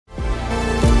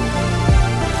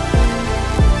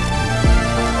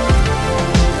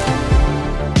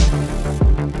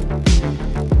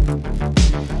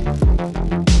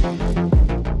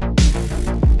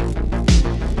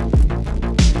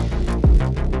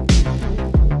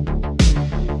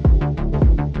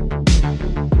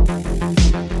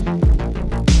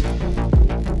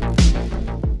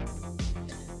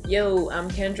I'm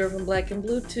Kendra from Black and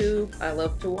Blue Tube. I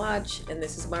love to watch, and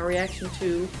this is my reaction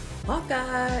to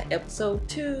Hawkeye Episode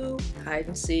 2, Hide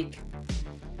and Seek.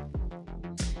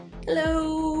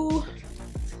 Hello!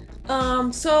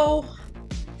 So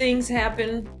things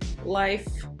happen, life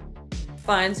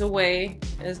finds a way,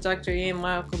 as Dr. Ian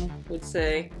Malcolm would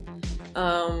say.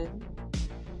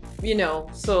 You know,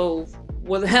 so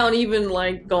without even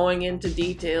like going into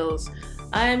details,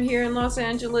 I am here in Los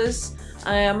Angeles.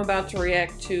 I am about to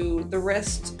react to the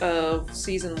rest of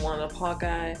season 1 of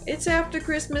Hawkeye. It's after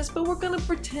Christmas, but we're gonna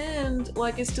pretend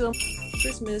like it's still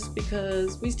Christmas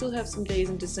because we still have some days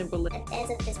in December left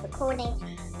as of this recording.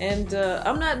 And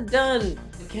I'm not done.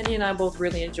 Kenny and I both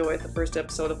really enjoyed the first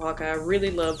episode of Hawkeye. I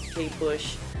really loved Kate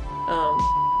Bush.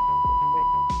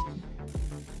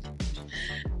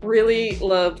 Really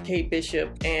loved Kate Bishop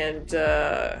and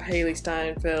Haley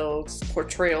Steinfeld's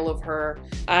portrayal of her.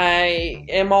 I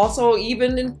am also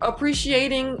even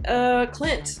appreciating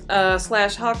Clint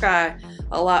slash Hawkeye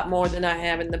a lot more than I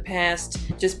have in the past,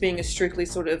 just being a strictly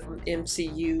sort of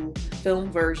MCU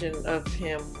film version of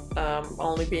him,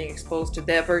 only being exposed to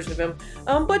that version of him.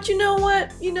 But you know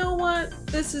what?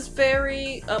 This is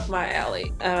very up my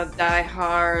alley. Die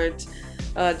Hard,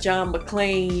 John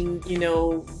McClane, you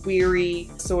know, weary,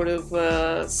 sort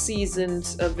of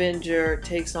seasoned Avenger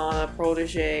takes on a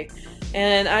protege.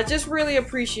 And I just really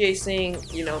appreciate seeing,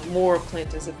 you know, more of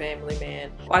Clint as a family man.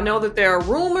 I know that there are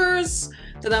rumors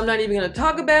that I'm not even going to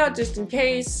talk about just in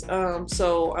case.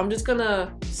 So I'm just going to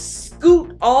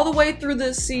scoot all the way through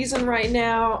this season right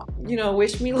now. You know,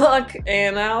 wish me luck,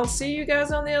 and I'll see you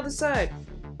guys on the other side.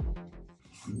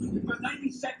 You've got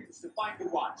 90 seconds to find the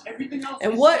watch. Everything else.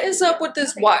 And what is up with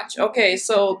this watch? Okay,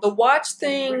 so the watch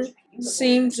thing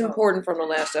seems important from the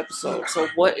last episode. So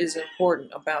what is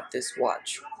important about this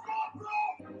watch?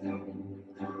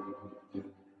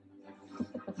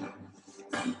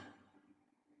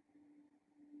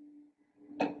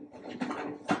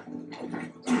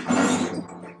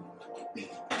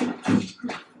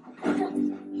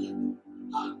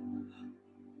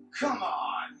 Come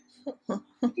on.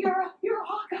 You're a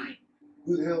Hawkeye.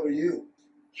 Who the hell are you?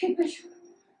 Kate Bishop.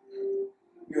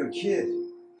 You're a kid.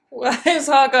 Why does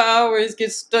Hawkeye always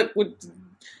get stuck with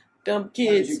dumb How did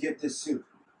kids? you get this suit?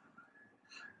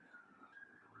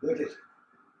 Look it.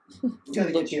 We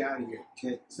gotta get you out of here,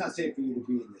 kid. It's not safe for you to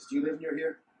be in this. Do you live near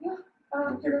here? Yeah.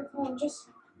 Just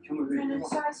Come with me. kind Come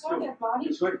of on. I saw that body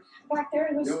This way. back there.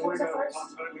 It was Don't worry the about it. first. I'll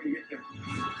tell you when you get there.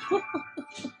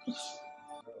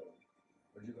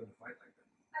 Where'd you learn to fight like that?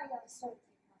 I got started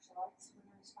taking martial arts when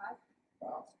I was 5.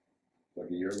 Wow. Like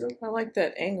a year ago? I like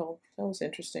that angle. That was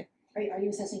interesting. Are you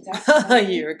assessing that? A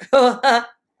year ago.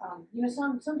 You know,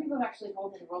 some people have actually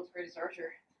called me the world's greatest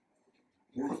archer.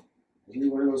 Yeah. Are you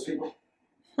one of those people?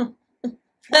 One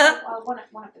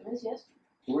of them is, yes.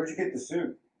 So where'd you get the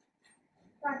suit?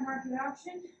 Black market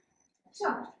auction. So,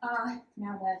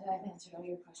 now that I've answered all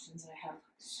your questions, I have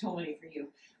so many for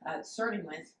you. Starting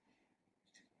with.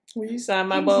 Will you sign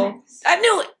my bow? I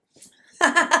knew it!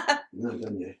 I'm not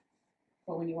done yet.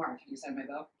 Well, when you are, can you sign my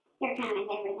bow? You're kind of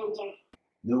my favorite Avenger.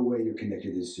 No way you're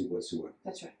connected to this suit whatsoever.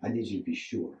 That's right. I need you to be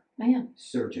sure. I am.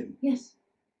 Certain. Yes.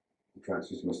 The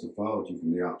trackers must have followed you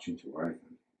from the auction to where I found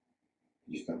you.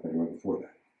 You stopped anywhere before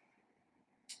that.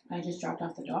 I just dropped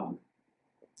off the dog.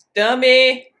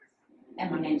 Dummy!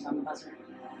 And my name's on the buzzer.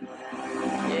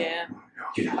 Yeah.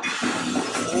 Get out.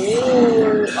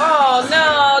 Ooh. Oh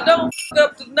no! Don't f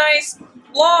up the nice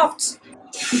loft!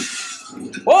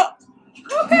 What?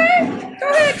 Okay! Go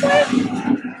ahead, Clint!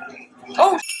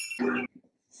 Oh, Are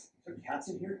there cats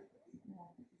in here? No,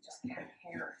 just cat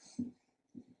hair.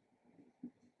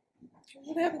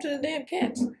 what happened to the damn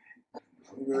cats?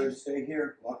 I'm going to stay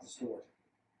here. Lock the store.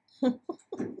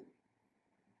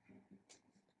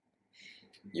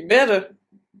 You better.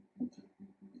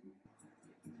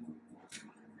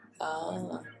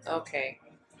 Okay.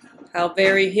 How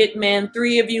very Hitman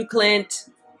 3 of you, Clint.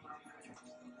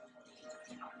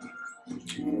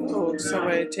 Oh,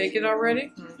 somebody take it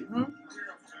already? Mm-hmm.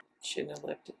 Shouldn't have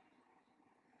left it.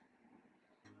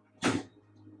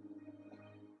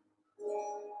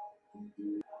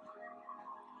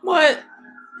 What?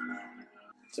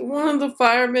 Did one of the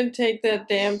firemen take that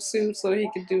damn suit so he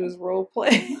could do his role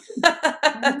play?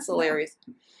 That's hilarious.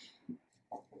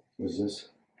 What's this?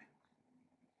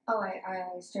 Oh,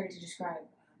 I started to describe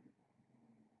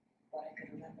what I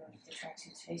could remember of the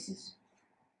tracksuit's faces.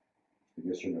 I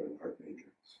guess you're not an art major.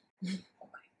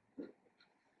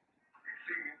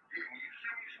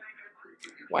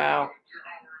 Wow.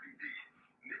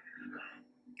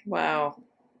 Wow.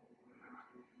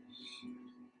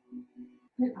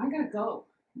 I gotta go.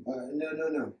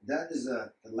 No. That is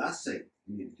the last thing.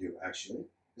 you need to do, actually.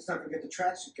 Let's not forget the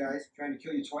tracksuit guys trying to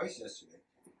kill you twice yesterday.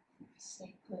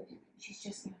 Stay put. She's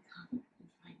just gonna come and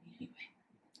find me anyway.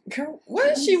 Girl,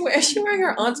 what is she wearing? Is she wearing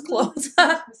her aunt's clothes? Go.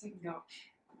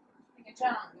 Like a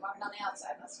gentleman walking on the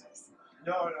outside, that's nice.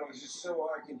 No, it's just so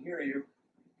I can hear you.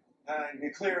 And be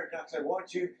clear, not because I want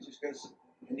to, just because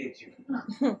I need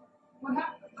to. What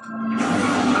happened?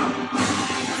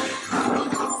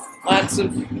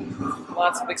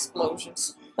 Lots of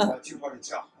explosions. Not too hard to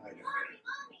tell. I know.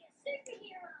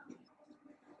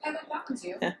 I thought that was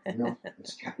you. No,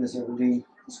 it's Katniss Everdeen.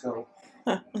 Let's go.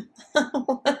 The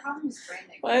problem is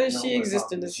branding. Why does No, she what exist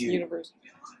about in this you? universe?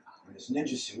 In this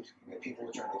ninja suit, and people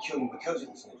are trying to kill you because of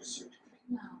this ninja suit.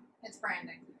 No, it's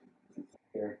branding.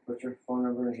 Here, put your phone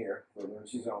number in here for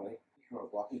emergencies only. You want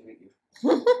to block and meet you.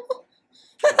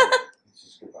 This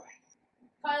is goodbye.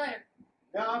 Call you later.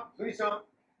 No, please don't.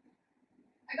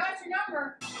 I got your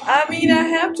number. I mean, I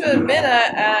have to admit,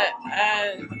 I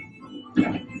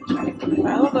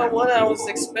don't know what I was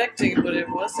expecting, but it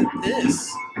wasn't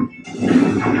this.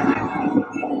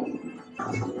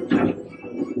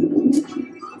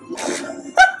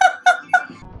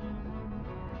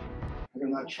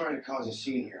 I'm not trying to cause a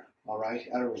scene here, all right?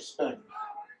 Out of respect.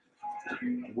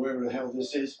 Wherever the hell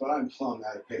this is, but I'm plumb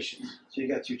out of patience. So you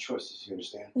got two choices, you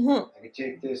understand? Mm-hmm. I can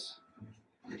take this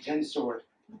pretend sword,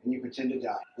 and you pretend to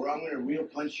die. Or I'm gonna real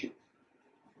punch you,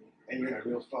 and you're gonna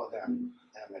real fall down, and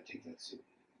I'm gonna take that suit.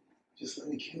 Just let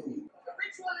me kill you. The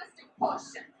ritualistic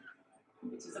potion,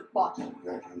 which is a bottle.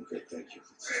 Right, I'm good, thank you.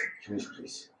 Come here,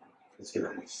 please. Let's get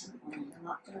on this. You're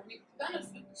not gonna reap the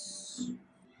benefits.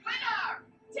 Winner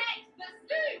takes the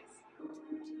suit.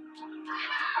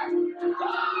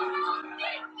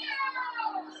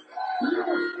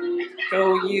 Go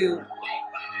you.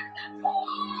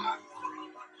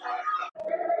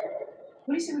 What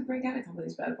do you say we break out a couple of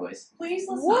these bad boys? Please,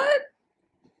 let's What?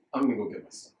 I'm gonna go get my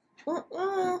stuff.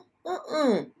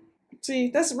 See,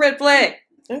 that's a red flag.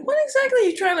 And what exactly are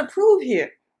you trying to prove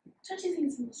here? Don't you think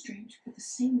it's a little strange that the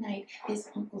same night his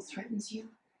uncle threatens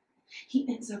you, he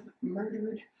ends up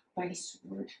murdered by a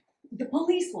sword? The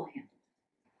police will handle.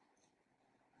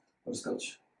 Where's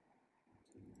Coach?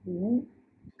 Mm-hmm.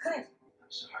 Good. I'm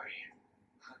sorry.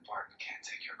 Barton can't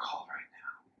take your call right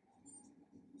now.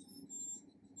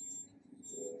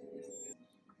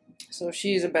 So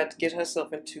she's about to get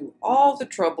herself into all the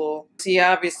trouble. She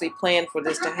obviously planned for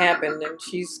this to happen, and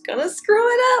she's gonna screw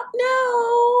it up.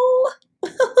 No!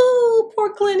 Poor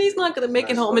Clint, he's not gonna make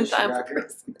it home in time for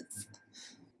Christmas.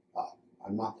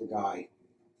 I'm not the guy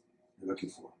you're looking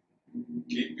for.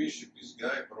 Kate Bishop is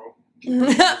guy, bro. Can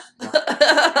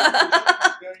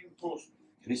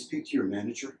I speak to your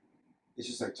manager? It's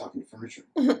just like talking furniture.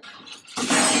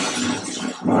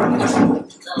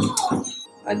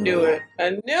 I knew it.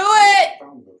 I knew it!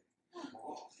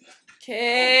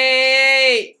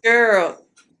 Kate! Girl.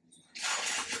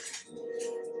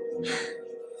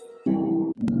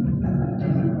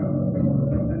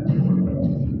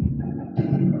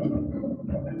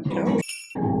 Oh,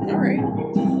 alright.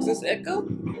 Is this Echo?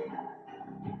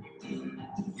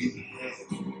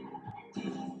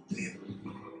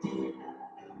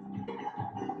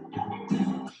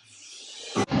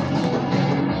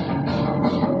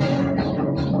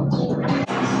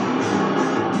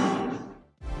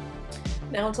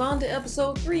 Now it's on to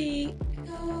episode 3.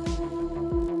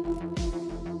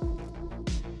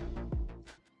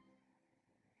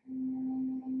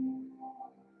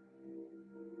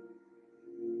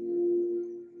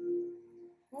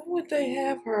 Why would they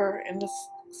have her in the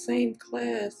same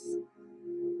class?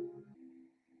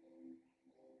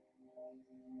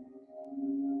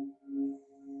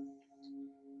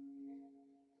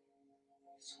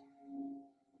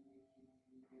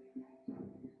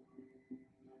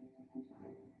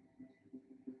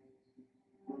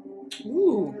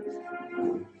 Ooh.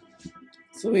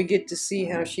 So we get to see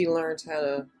how she learns how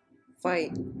to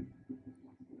fight.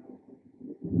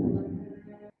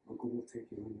 Uncle will take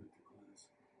you home after class.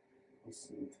 I'll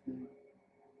see you tonight.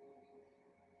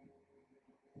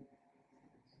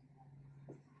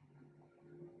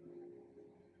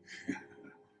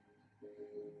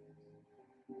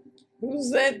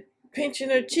 Who's that pinching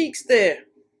her cheeks there?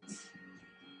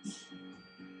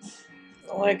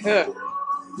 I like her.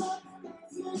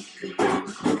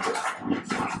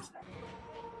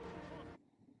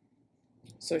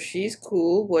 So she's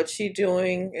cool. What's she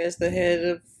doing as the head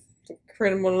of the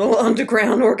criminal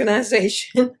underground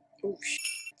organization? Oh,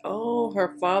 oh,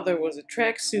 her father was a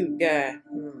tracksuit guy.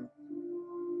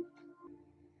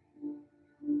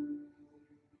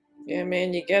 Yeah,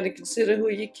 man, you gotta consider who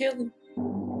you're killing.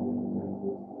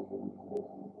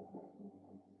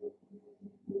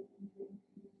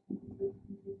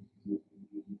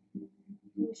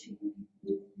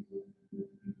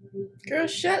 Girl,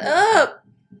 shut up.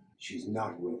 She's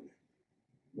not ruined.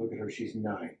 Look at her, she's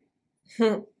 9. Hmm.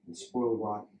 And spoiled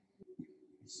rotten.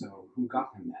 So who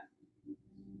got him that?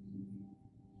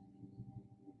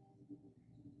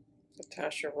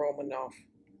 Natasha Romanoff,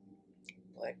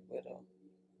 Black Widow.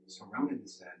 So Ronan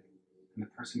is dead, and the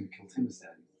person who killed him is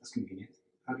dead. That's convenient.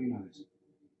 How do you know this?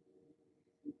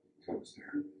 I was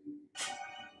there.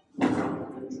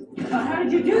 How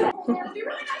did you do that? It'd be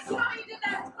really nice to know how you did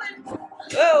that, Clint.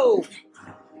 Oh!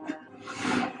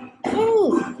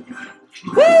 Oh!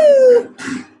 Woo!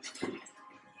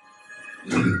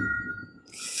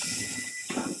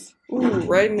 Ooh,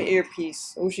 right in the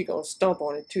earpiece. Oh, she gonna stomp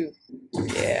on it too.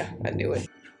 Yeah, I knew it.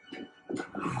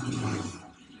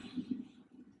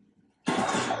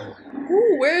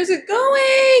 Ooh, where is it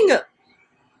going?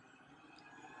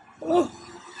 Oh.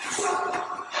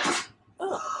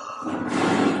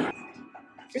 Oh.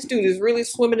 This dude is really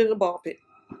swimming in the ball pit.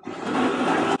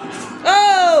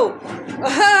 Oh!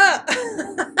 Aha!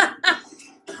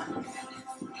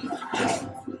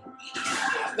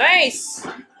 Nice!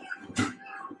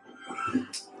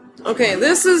 Okay,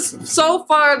 this is, so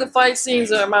far the fight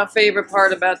scenes are my favorite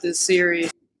part about this series.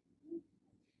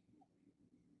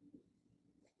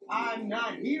 I'm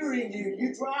not hearing you.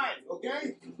 You drive,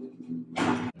 okay?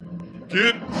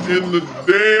 Get in the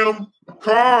damn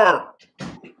car!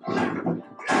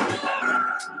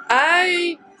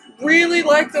 I really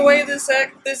like the way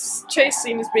this chase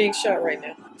scene is being shot right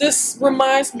now. This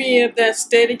reminds me of that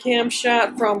Steadicam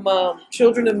shot from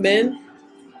Children of Men.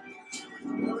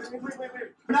 Wait.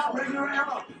 Now bring your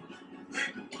arrow.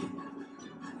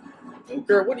 Ooh,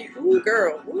 girl, what are you? Ooh,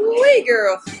 girl. Ooh, wee,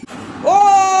 girl.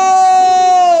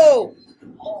 Oh!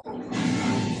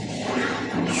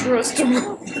 Trust him. There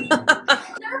are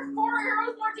 4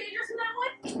 arrows more dangerous than that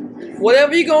one?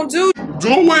 Whatever you gonna do.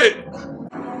 Do it!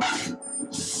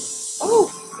 Oh!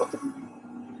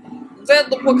 Is that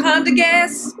the Wakanda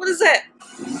gas? What is that?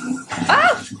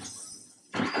 Ah!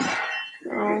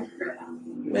 Oh.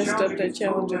 Messed up that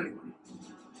Challenger.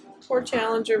 Poor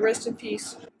Challenger, rest in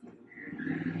peace.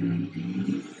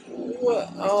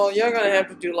 What? Oh, you're gonna have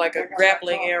to do like a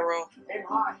grappling arrow. Aim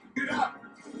high. Get up.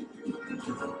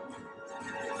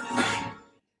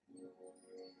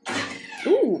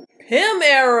 Ooh, him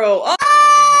arrow. Oh!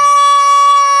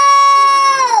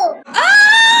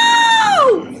 Oh!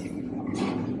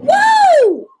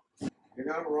 Woo! You're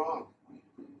not wrong.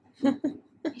 He's been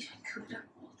cooped up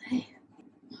all day.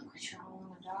 Not quite sure how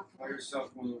long I'm talking. Call yourself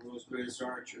one of the world's greatest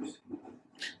archers.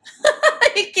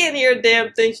 You can't hear a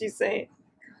damn thing she's saying.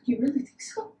 You really think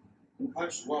so?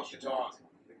 Punch walk the dog.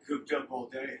 Been cooped up all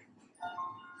day.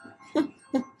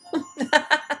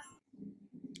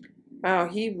 Wow,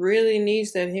 he really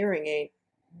needs that hearing aid.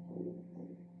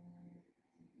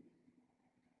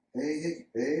 Hey,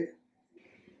 babe.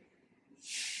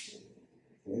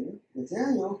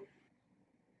 Nathaniel.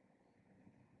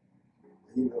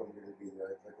 You know I'm gonna be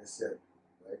like I said,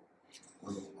 right?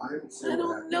 I'm I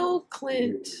don't know,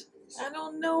 Clint. I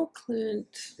don't know,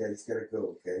 Clint. Daddy's gotta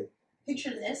go, okay?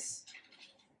 Picture this.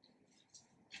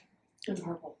 In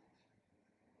purple.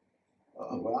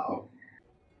 Oh, wow.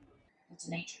 That's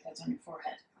an H that's on your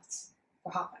forehead. That's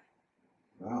for Hawkeye.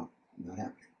 Wow. I'm not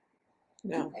happy.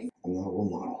 No. Okay. I'm not a role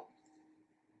model.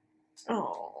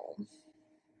 Oh.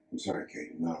 I'm sorry,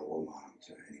 Kate. I'm not a role model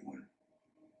to anyone.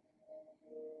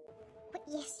 But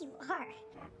yes, you are.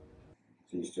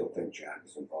 So you still think Jack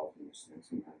is involved in this thing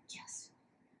somehow? Yes.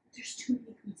 There's too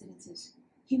many coincidences.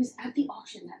 He was at the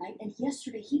auction that night, and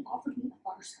yesterday he offered me a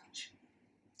butterscotch.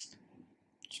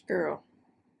 Girl.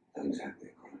 Not exactly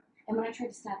a crime. And when I tried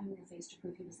to stab him in the face to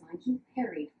prove he was lying, he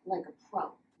parried like a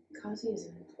pro. Cause he is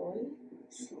an employee?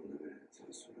 Just a little bit.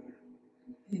 Just a little bit.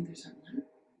 You think there's something there?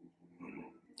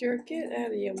 Girl, get out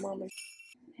of here, mama.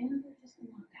 And they're just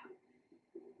been locked out.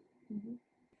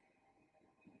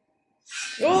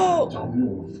 Oh! Don't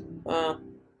move.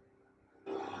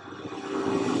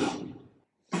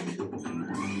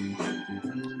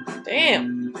 Damn.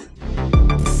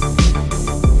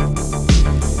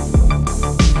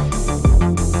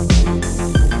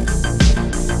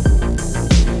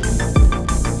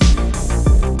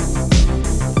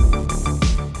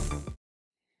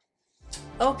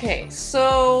 Okay,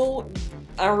 so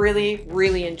I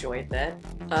really enjoyed that.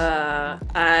 I'm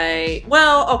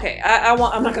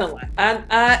not gonna lie.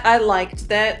 I liked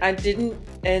that. I didn't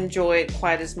enjoy it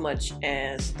quite as much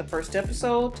as the first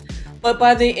episode, but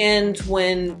by the end,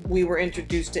 when we were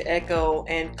introduced to Echo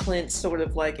and Clint sort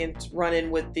of like running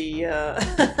with the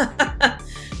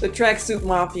the tracksuit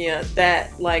mafia,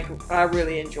 that like I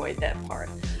really enjoyed that part.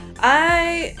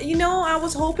 I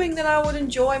was hoping that I would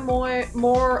enjoy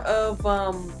more of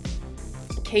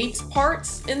Kate's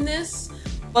parts in this,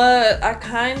 but I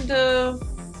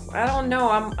don't know.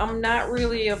 I'm not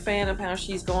really a fan of how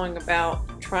she's going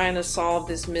about trying to solve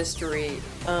this mystery.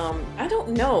 I don't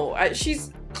know.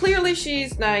 She's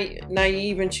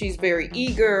naive, and she's very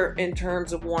eager in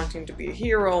terms of wanting to be a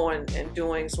hero and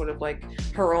doing sort of like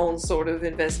her own sort of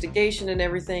investigation and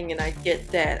everything, and I get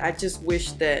that. I just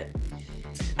wish that,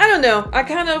 I don't know, I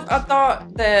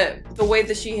thought that the way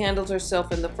that she handled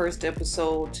herself in the first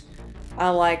episode I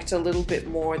liked a little bit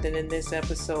more than in this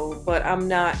episode, but I'm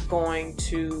not going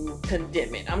to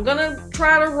condemn it. I'm gonna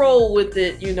try to roll with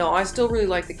it. You know, I still really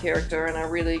like the character, and I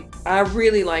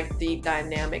really like the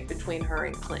dynamic between her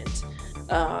and Clint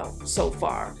so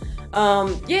far.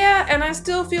 Yeah, and I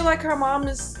still feel like her mom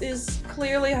is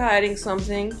clearly hiding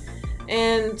something,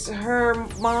 and her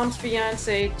mom's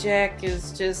fiance Jack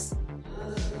is just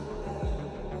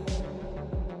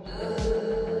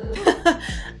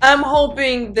I'm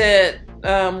hoping that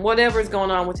whatever's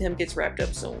going on with him gets wrapped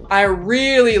up soon. I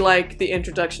really like the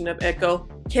introduction of Echo.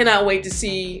 Cannot wait to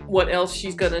see what else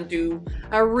she's gonna do.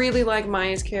 I really like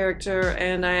Maya's character,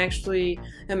 and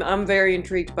I'm very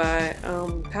intrigued by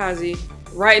Kazi.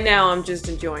 Right now, I'm just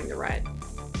enjoying the ride.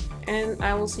 And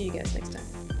I will see you guys next time.